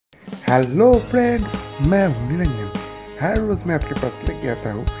Hello friends, मैं हूं निरंजन। हर रोज़ मैं आपके पास लेके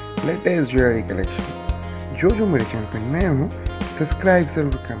आता हूँ लेटेस्ट ज्वेलरी कलेक्शन। जो मेरे चैनल पर नए हो सब्सक्राइब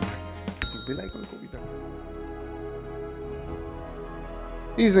जरूर करना, बेल आइकन को भी दबाना।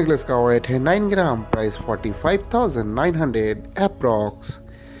 इस नेकलेस का वेट है 9 ग्राम, प्राइस 45,900 अप्रॉक्स।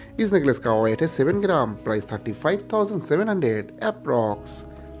 इस नेकलेस का वेट है 7 ग्राम, प्राइस 35,700 अप्रॉक्स।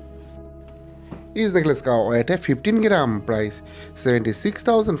 इस नेकलेस का वेट है 15 ग्राम, प्राइस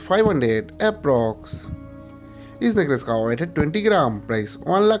 76,500 अप्रॉक्स। इस नेकलेस का वेट है 20 ग्राम, प्राइस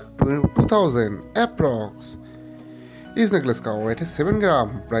 1,02,000 अप्रॉक्स। इस नेकलेस का वेट है 7 ग्राम,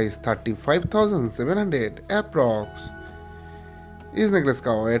 प्राइस 35,700 अप्रॉक्स। इस नेकलेस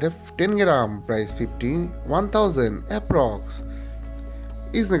का वेट है 10 ग्राम, प्राइस 51,000 अप्रॉक्स।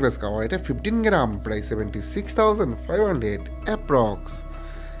 इस नेकलेस का वेट है 15 ग्राम, प्राइस 76,500 अप्रॉक्स।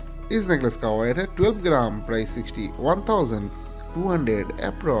 इस नेकलेस का वेट है 12 ग्राम, प्राइस 61,200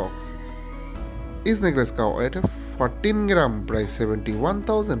 अप्रॉक्स। इस नेकलेस का वेट है 14 ग्राम, प्राइस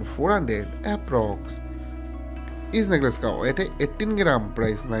 71,400 अप्रॉक्स। इस नेकलेस का वेट है 18 ग्राम,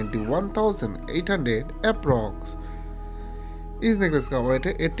 प्राइस 91,800 अप्रॉक्स। इस नेकलेस का वेट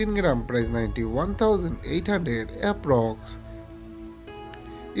है 18 ग्राम, प्राइस 91,800 अप्रॉक्स।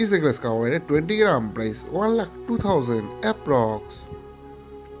 इस नेकलेस का वेट है 20 ग्राम, प्राइस 1,02,000 अप्रॉक्स।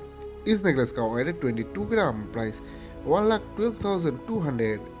 इस नेकलेस का वेट है 22 ग्राम, प्राइस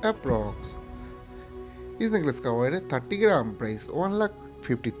 1,12,200 अप्रॉक्स। इस नेकलेस का वेट है 30 ग्राम, प्राइस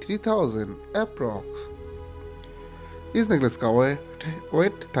 1,53,000 अप्रॉक्स। इस नेकलेस का वेट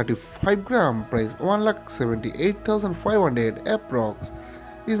 35 ग्राम, प्राइस 1,78,500 अप्रॉक्स।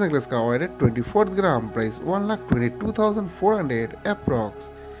 इस नेकलेस का वेट है 24 ग्राम, प्राइस 1,22,400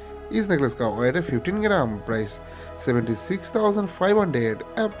 अप्रॉक्स। इस नेकलेस का वेट है 15 ग्राम, प्राइस 76,500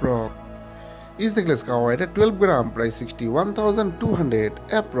 अप्रॉक्स। इस नेकलेस का वेट है 12 ग्राम, प्राइस 61,200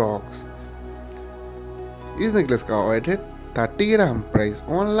 अप्रॉक्स। इस नेकलेस का वेट है 30 ग्राम, प्राइस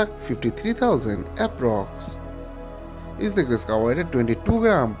 1,53,000 अप्रॉक्स। इस नेकलेस का वेट है 22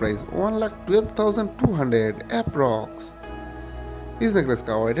 ग्राम, प्राइस 1,12,200 अप्रॉक्स। इस नेकलेस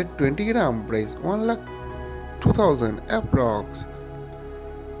का वेट है 20 ग्राम, प्राइस 1,02,000 अप्रॉक्स।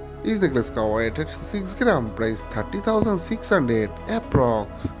 इस नेकलेस का वेट है 6 ग्राम, प्राइस 30,600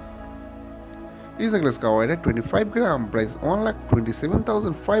 अप्रॉक्स। इस नेकलेस का वेट है 25 ग्राम, प्राइस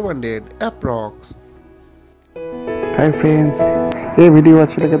 1,27,500 अप्रॉक्स। हाय फ्रेंड्स, ये वीडियो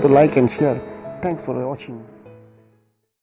अच्छी लगे तो like and share. Thanks for watching.